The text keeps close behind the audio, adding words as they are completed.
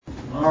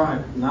All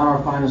right, not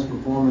our finest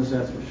performance,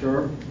 that's for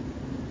sure.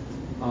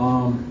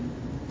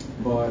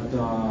 But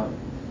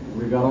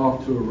we got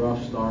off to a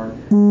rough start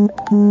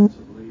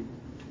offensively,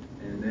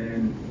 and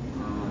then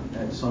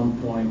at some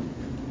point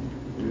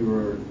we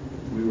were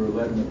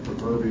letting the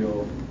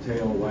proverbial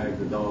tail wag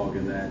the dog,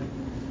 in that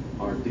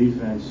our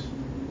defense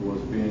was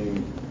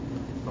being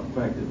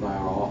affected by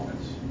our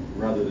offense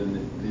rather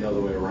than the other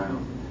way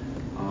around.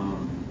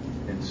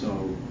 And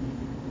so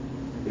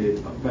it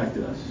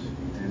affected us.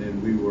 And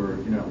then we were,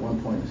 at one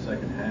point in the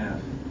second half,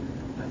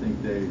 I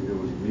think there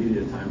was a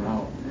media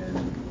timeout, and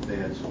they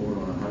had scored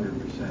on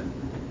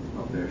 100%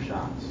 of their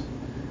shots,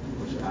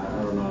 which I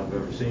don't know if I've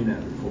ever seen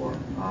that before.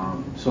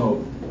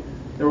 So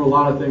there were a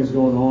lot of things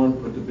going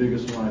on, but the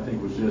biggest one I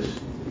think was just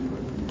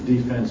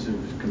defensive,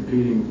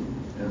 competing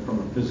from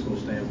a physical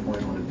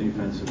standpoint on a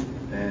defensive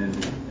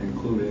end,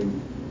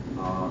 including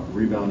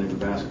rebounding the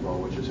basketball,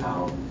 which is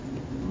how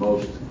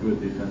most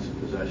good defensive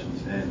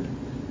possessions end.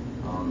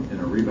 In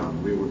a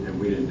rebound, we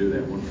didn't do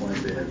that. At one point,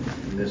 they had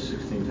missed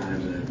 16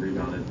 times and had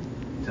rebounded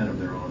 10 of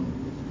their own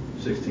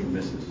 16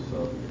 misses.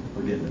 So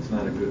again, it's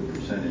not a good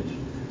percentage.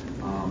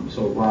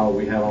 So while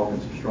we had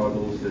offensive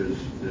struggles,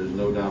 there's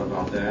no doubt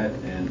about that.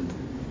 And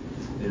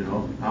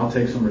I'll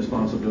take some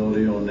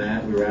responsibility on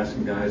that. We were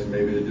asking guys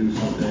maybe to do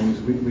some things.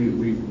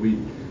 We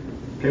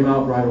came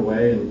out right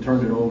away and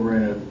turned it over,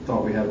 and I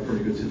thought we had a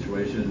pretty good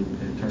situation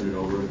and turned it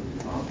over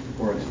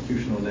for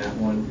execution on that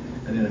one.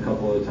 And then a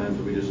couple other times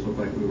we just looked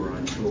like we were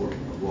unsure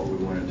of what we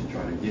wanted to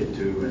try to get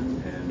to, and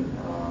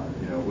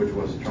which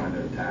was trying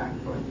to attack.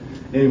 But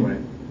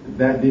anyway,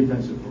 that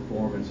defensive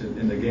performance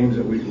in the games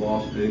that we've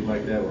lost big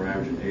like that, we're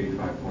averaging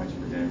 85 points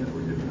per game that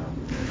we're giving up,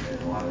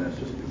 and a lot of that's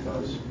just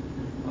because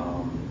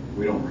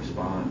we don't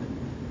respond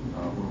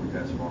when we've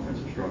had some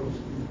offensive struggles.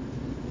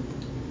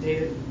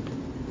 David,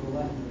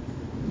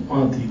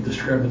 on the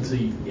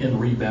discrepancy in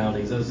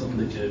rebounding, is that something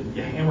that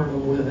you hammered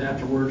them with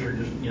afterwards, or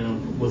just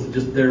was it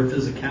just their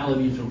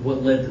physicality? So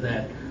what led to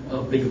that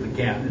big of a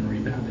gap in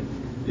rebounding?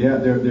 Yeah,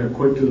 they're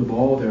quick to the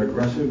ball, they're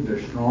aggressive,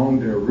 they're strong,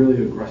 they're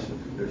really aggressive,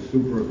 they're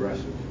super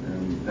aggressive,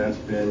 and that's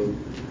been,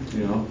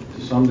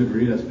 to some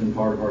degree, that's been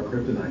part of our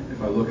kryptonite.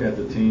 If I look at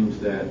the teams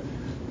that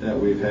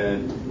we've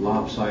had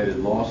lopsided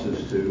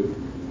losses to,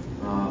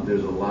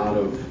 there's a lot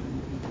of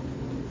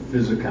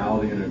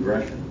physicality and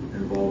aggression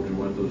involved in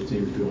what those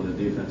teams do on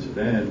the defensive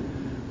end,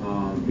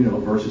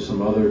 versus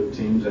some other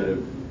teams that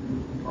have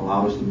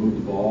allowed us to move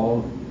the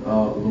ball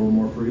a little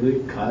more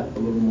freely, cut a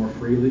little more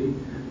freely,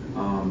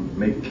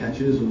 make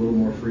catches a little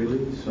more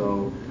freely.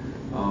 So,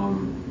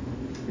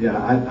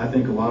 I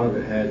think a lot of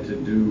it had to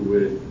do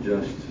with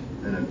just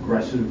an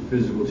aggressive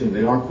physical team.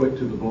 They are quick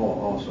to the ball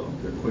also.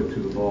 They're quick to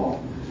the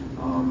ball.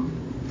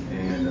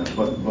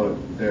 But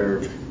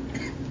they're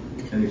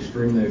an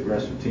extremely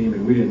aggressive team,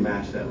 and we didn't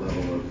match that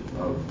level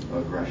of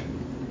aggression.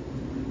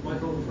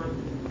 Michael, in front.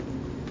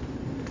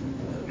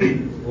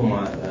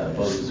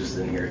 Buzz was just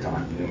in here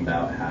talking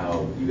about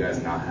how you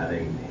guys not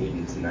having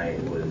Hayden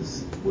tonight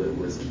was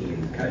key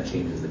and kind of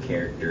changes the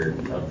character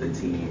of the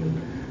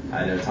team.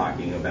 I know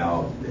talking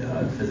about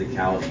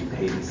physicality,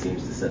 Hayden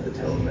seems to set the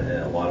tone in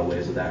a lot of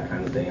ways with that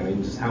kind of thing. I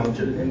mean, just how much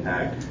of an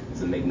impact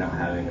does it make not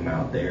having him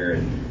out there?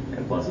 And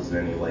plus, is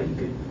there any light you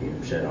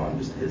could shed on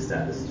just his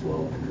status as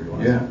well?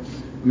 Yeah.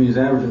 I mean, he's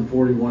averaging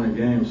 41 a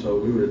game, so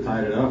we would have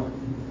tied it up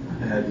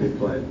had we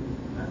played.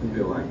 I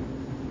feel like.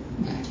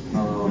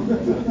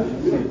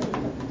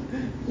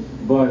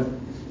 But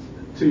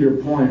to your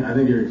point, I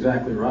think you're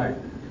exactly right.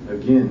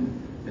 Again,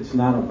 it's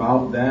not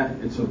about that.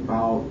 It's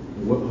about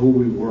who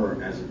we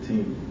were as a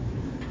team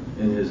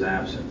in his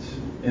absence.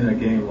 In a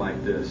game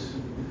like this,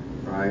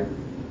 right?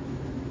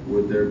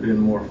 Would there have been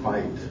more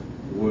fight?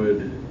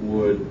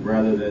 Would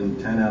rather than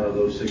 10 out of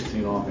those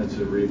 16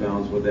 offensive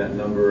rebounds, would that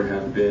number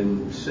have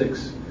been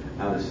 6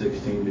 out of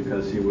 16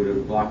 because he would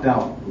have blocked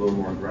out a little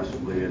more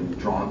aggressively and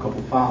drawn a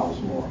couple fouls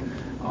more?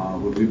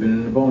 Would we have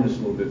been in a bonus a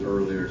little bit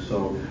earlier?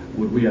 So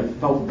would we have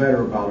felt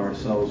better about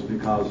ourselves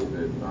because of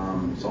it?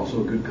 It's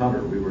also a good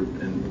cutter. We were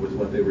with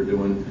what they were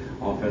doing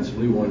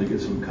offensively, wanted to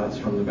get some cuts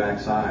from the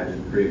backside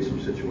and create some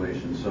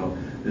situations. So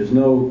there's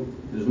no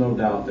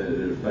doubt that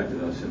it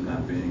affected us in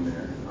not being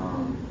there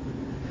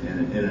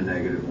in a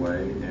negative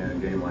way in a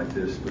game like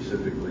this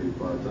specifically.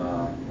 But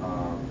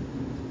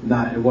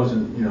it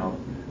wasn't,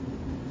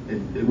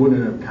 it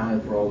wouldn't have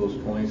counted for all those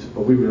points,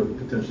 but we would have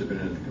potentially been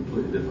in a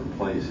completely different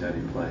place had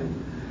he played.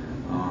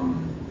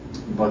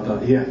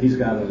 He's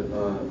got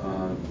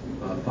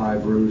a thigh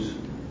bruise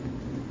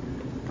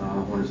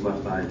on his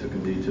left thigh. He took a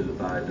knee to the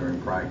thigh during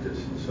practice,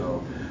 and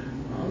so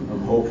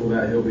I'm hopeful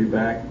that he'll be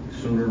back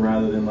sooner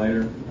rather than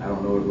later. I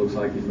don't know. It looks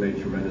like he's made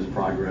tremendous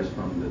progress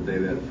from the day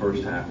that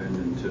first happened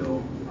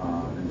until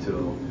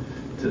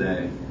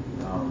today.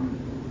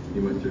 He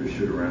went through a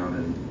shoot around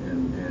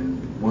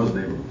and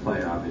wasn't able to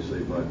play, obviously,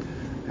 but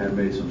had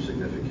made some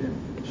significant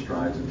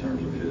strides in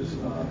terms of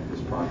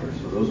his progress.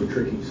 So those are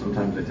tricky.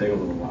 Sometimes they take a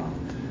little while.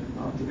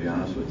 To be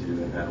honest with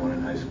you, I've had one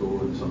in high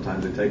school, and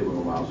sometimes they take a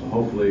little while. So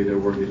hopefully he's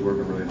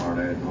working really hard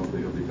at it, and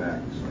hopefully he'll be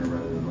back sooner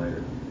rather than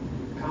later.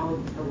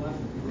 Colin, from left.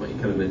 What you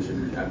kind of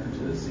mentioned after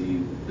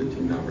Tennessee,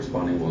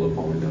 responding well to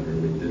Paul Gunner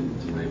really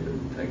did tonight,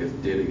 but I guess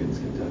did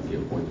against Kentucky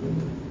at points when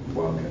the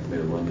Wildcats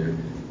made a run there.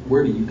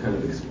 Where do you kind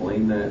of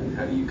explain that, and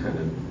how do you kind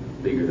of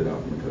figure that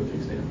out from a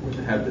coaching standpoint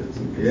to have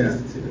some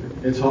consistency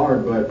there? It's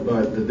hard, but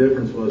the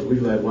difference was we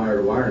led wire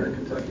to wire in the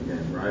Kentucky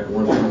game, right? At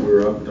one point we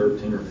were up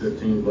 13 or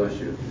 15, bless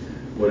you,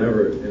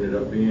 whatever it ended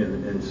up being,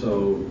 and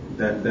so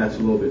that's a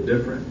little bit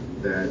different.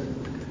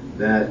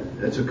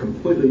 That's a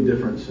completely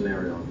different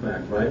scenario, in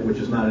fact, right? Which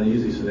is not an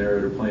easy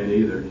scenario to play in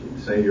either.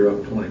 Say you're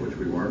up 20, which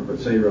we weren't, but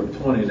say you're up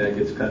 20 and that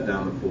gets cut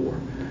down to 4.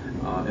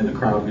 And the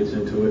crowd gets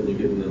into it and you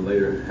get in the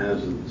later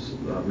halves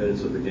of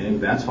minutes of the game.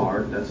 That's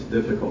hard. That's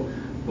difficult.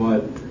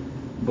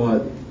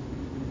 But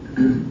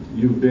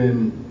you've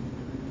been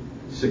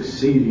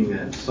succeeding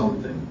at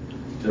something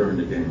during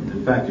the game.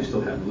 In fact, you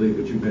still have the lead,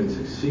 but you've been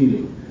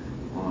succeeding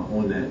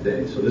on that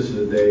day. So this is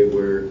a day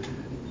where,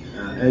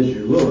 as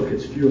you look,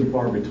 it's few and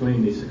far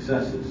between these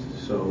successes.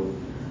 So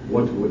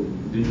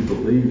do you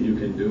believe you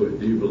can do it?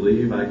 Do you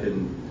believe I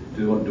can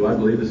do it? Do I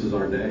believe this is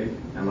our day?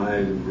 Do I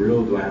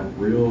have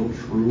real,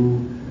 true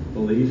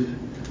belief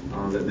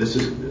that this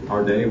is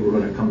our day? We're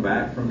going to come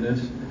back from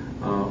this?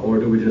 Or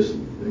do we just,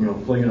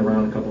 fling it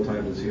around a couple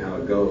times and see how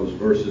it goes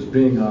versus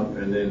being up?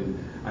 And then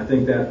I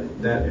think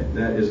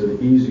that is an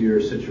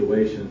easier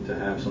situation to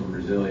have some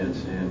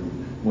resilience in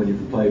when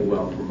you've played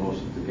well for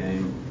most of the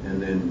game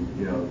and then,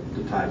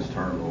 the tides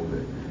turn a little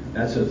bit.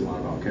 That says a lot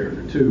about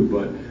character too,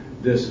 but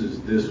this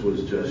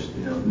was just,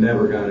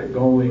 never got it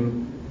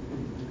going.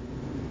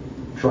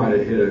 Try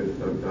to hit a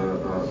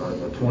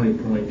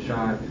 20-point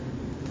shot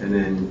and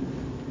then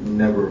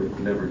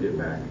never get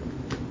back.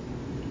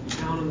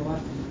 Down on the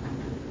left.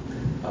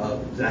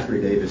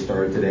 Zachary Davis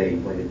started today,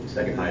 played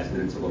second highest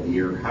minutes of the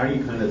year. How do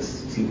you kind of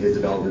see his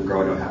development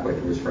growing up halfway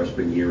through his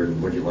freshman year,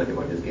 and what do you like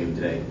about his game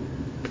today?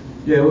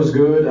 Yeah, it was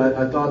good.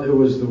 I thought it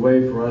was the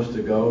way for us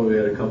to go. We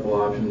had a couple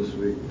options.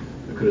 We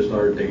could have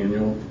started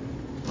Daniel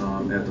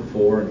at the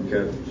 4 and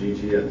kept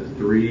Gigi at the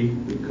 3.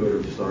 We could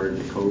have started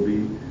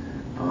Jacoby.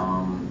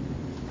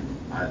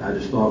 I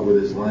just thought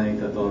with his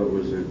length, I thought it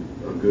was a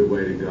good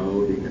way to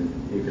go. He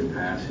can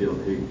pass. He'll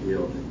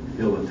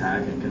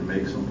attack and can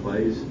make some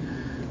plays.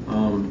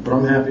 But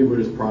I'm happy with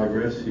his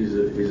progress. He's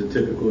a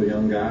typical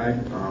young guy.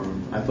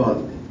 I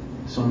thought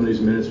some of these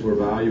minutes were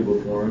valuable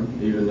for him,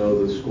 even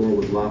though the score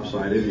was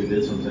lopsided. He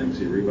did some things.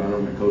 He rebounded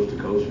on a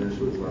coast-to-coast finish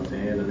with his left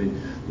hand. I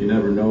mean, you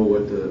never know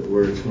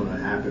where it's going to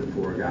happen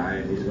for a guy,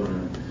 and he's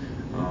going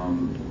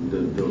to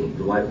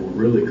the light will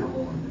really come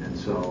on. And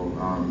so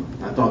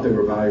I thought they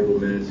were valuable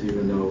minutes,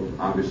 even though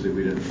obviously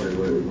we didn't play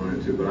the way we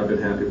wanted to. But I've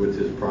been happy with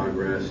his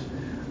progress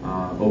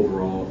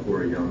overall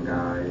for a young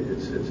guy.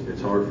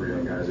 It's hard for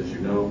young guys, as you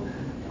know.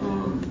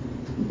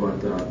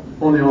 But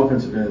on the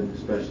offensive end,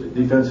 especially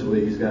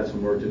defensively, he's got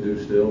some work to do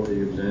still.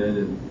 He was in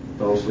and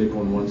fell asleep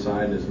on one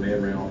side, and his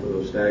man ran off of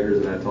those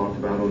staggers that I talked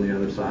about on the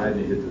other side, and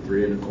he hit the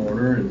 3 in the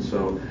corner. And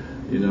so,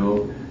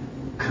 you're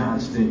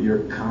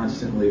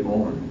constantly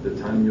on. The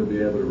time you'll be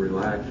able to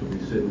relax when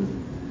you're sitting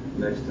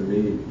next to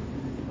me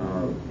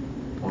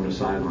on the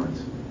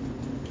sidelines.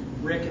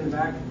 Rick in the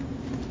back.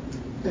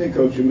 Hey,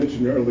 Coach, you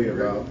mentioned earlier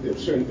about if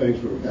certain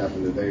things would have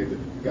happened today,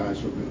 that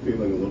guys would have been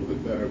feeling a little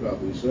bit better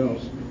about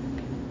themselves.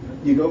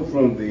 You go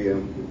from the,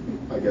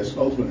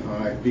 ultimate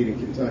high, beating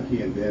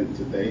Kentucky, and then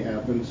today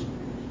happens.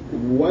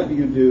 What do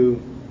you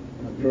do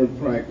during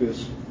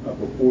practice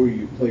before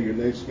you play your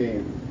next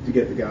game to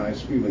get the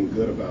guys feeling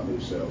good about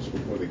themselves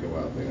before they go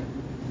out there?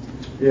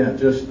 Yeah,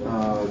 just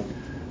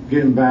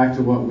getting back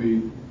to what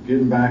we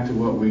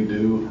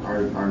do,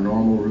 our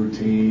normal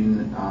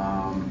routine,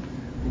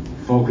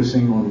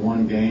 focusing on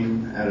one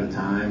game at a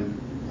time.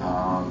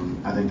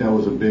 I think that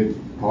was a big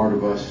part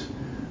of us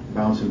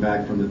bouncing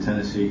back from the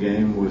Tennessee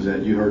game, was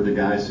that you heard the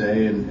guys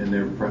say in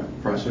their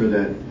presser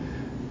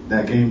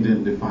that game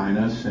didn't define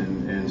us,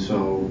 and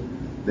so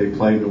they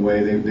played in a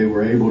way they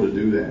were able to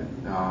do that.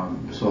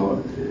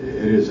 So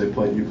it is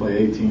you play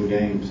 18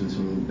 games,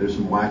 and there's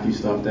some wacky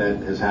stuff that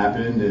has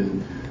happened,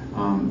 and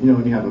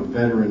when you have a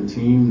veteran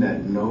team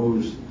that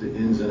knows the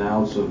ins and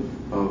outs of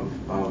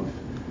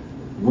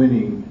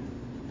winning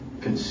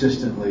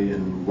consistently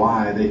and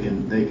why they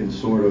can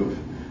sort of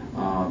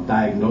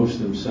diagnose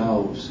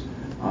themselves.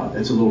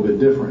 It's a little bit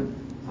different.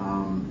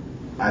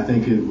 I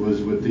think it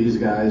was with these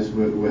guys,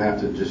 we have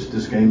to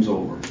this game's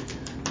over.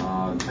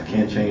 I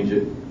can't change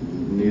it,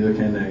 neither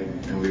can they,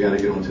 and we got to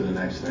get on to the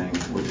next thing,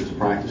 which is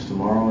practice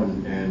tomorrow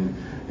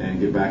and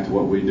get back to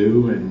what we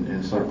do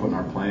and start putting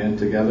our plan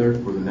together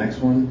for the next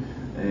one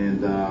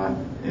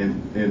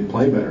and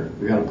play better.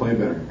 We got to play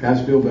better.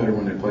 Guys feel better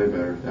when they play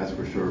better, that's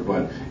for sure.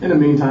 But in the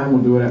meantime,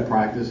 we'll do it at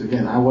practice.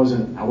 Again, I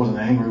wasn't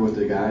angry with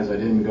the guys. I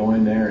didn't go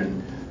in there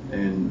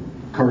and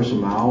curse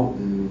them out,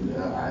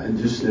 and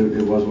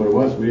it was what it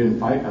was. We didn't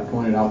fight. I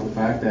pointed out the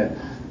fact that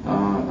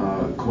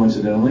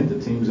coincidentally, the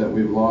teams that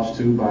we've lost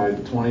to by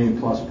 20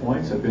 plus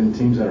points have been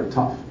teams that are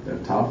tough. They're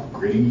tough,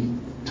 gritty,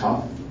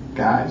 tough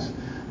guys.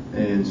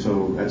 And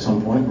so at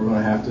some point we're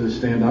going to have to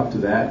stand up to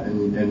that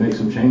and make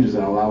some changes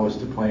that allow us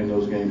to play in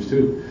those games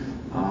too.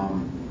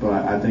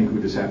 but I think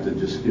we just have to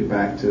just get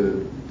back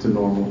to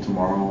normal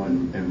tomorrow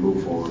and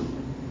move forward.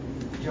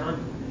 John?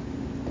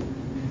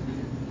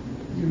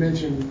 You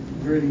mentioned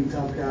gritty,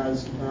 tough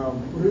guys.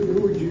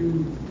 Who would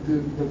you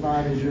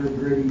define as your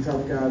gritty,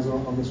 tough guys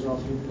on this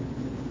roster?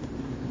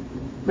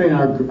 I mean,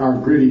 our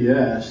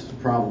grittiest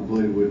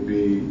probably would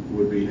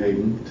be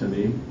Hayden to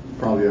me.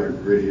 Probably our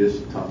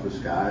grittiest,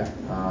 toughest guy.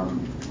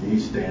 He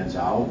stands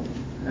out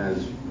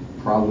as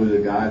probably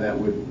the guy that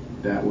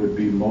would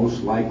be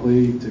most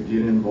likely to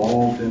get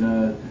involved in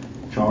a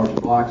charge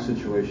block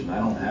situation. I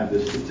don't have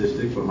this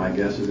statistic, but my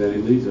guess is that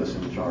he leads us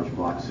in charge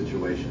block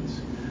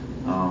situations,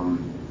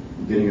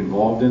 getting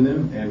involved in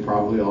them and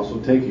probably also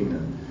taking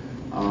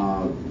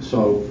them.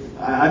 So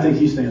I think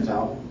he stands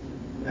out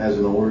as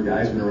an older guy.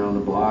 He's been around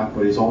the block,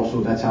 but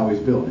that's how he's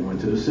built. He went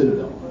to the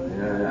Citadel.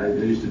 I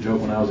used to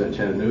joke when I was at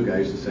Chattanooga, I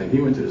used to say he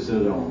went to the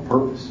Citadel on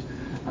purpose.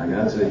 I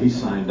got to say he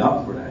signed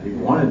up for that. He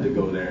wanted to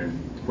go there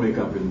and wake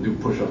up and do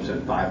push-ups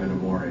at 5 in the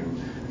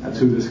morning. That's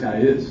who this guy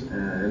is.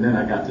 And then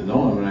I got to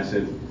know him, and I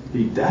said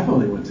he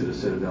definitely went to the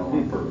Citadel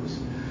on purpose.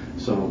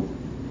 So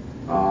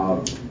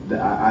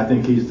I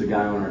think he's the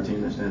guy on our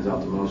team that stands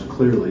out the most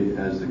clearly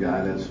as the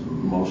guy that's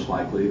most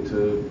likely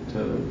to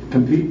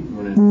compete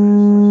when it starts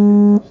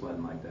to get tough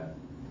sledding like that.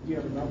 Do you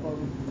have enough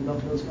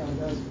of those kind of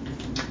guys?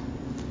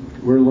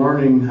 We're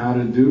learning how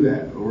to do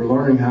that. We're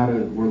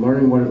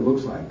learning what it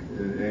looks like.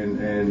 And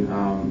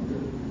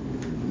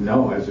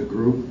no, as a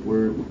group,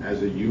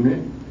 as a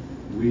unit,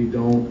 we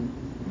don't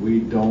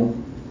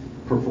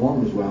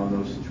perform as well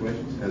in those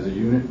situations. As a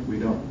unit, we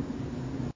don't.